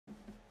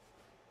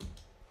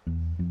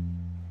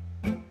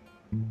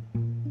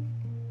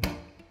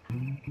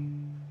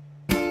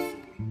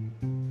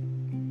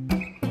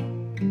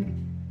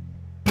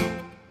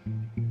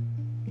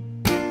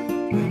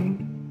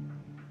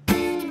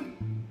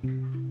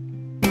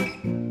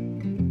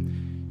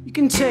You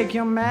can take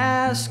your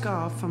mask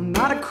off, I'm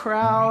not a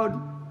crowd.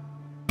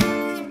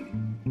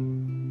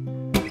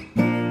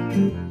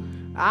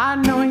 I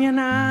know you're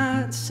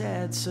not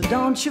sad, so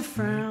don't you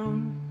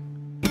frown.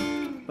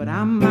 But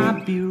I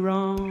might be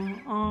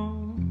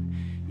wrong.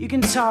 You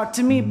can talk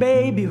to me,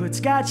 baby, what's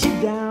got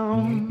you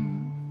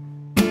down?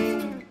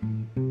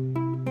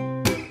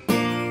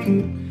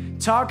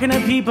 Talking to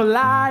people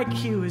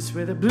like you is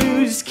where the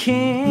blues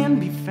can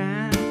be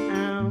found.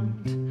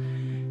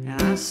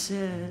 And I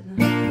said,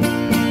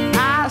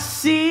 I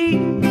see,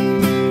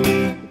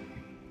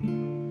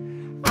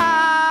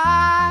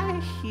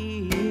 I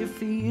hear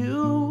for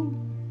you.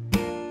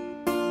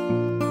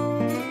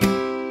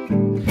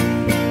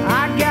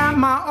 I got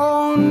my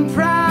own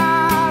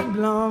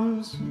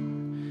problems,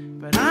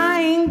 but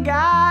I ain't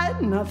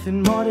got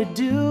nothing more to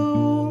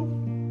do.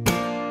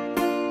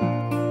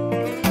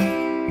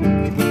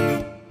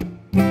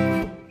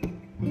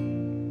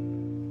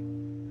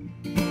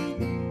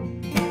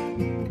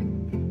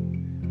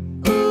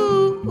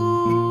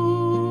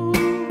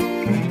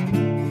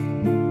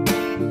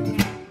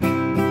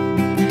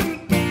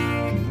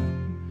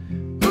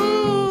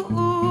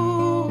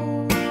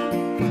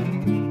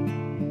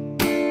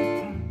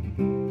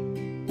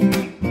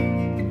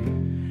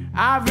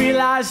 I've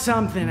realized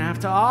something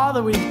after all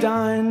that we've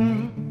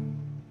done.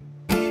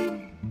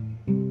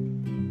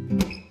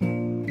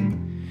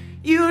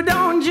 You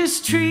don't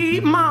just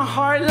treat my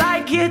heart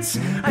like it's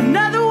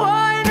another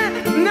one.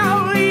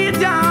 No, you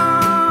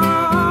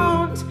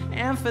don't.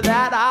 And for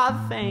that I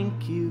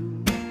thank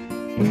you.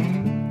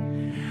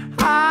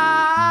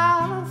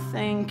 I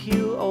thank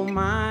you. Oh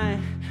my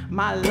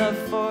love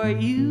for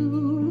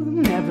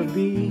you never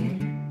be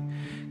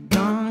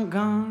gone,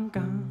 gone,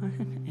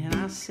 gone. And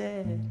I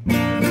said,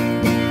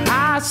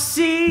 I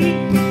see,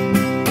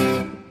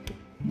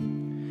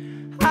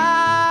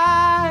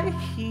 I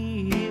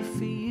hear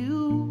for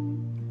you.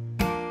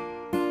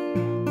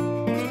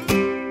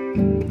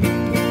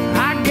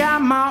 I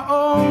got my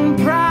own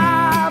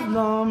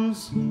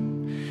problems,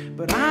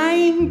 but I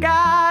ain't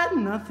got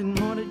nothing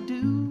more to do.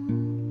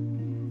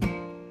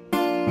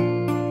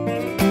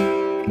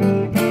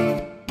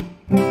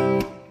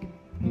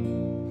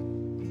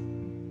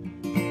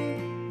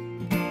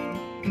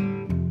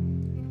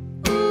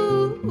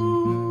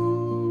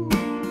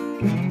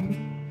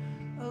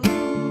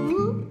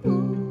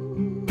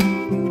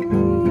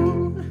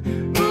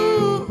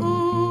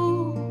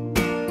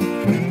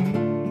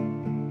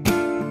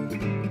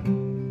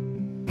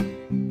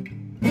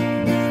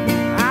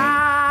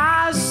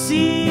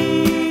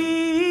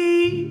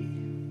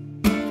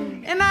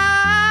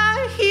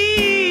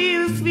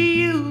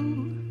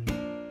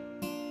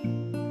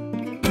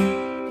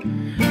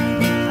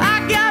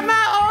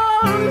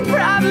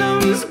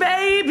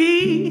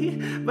 Baby,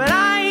 but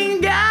I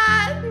ain't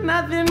got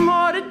nothing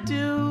more to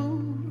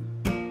do.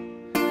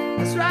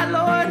 That's right,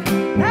 Lord,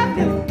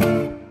 nothing.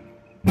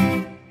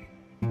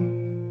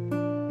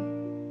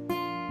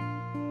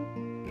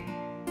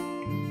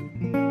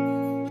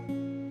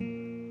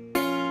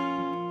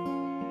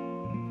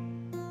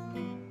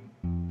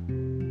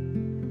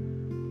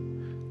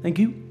 Thank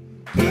you.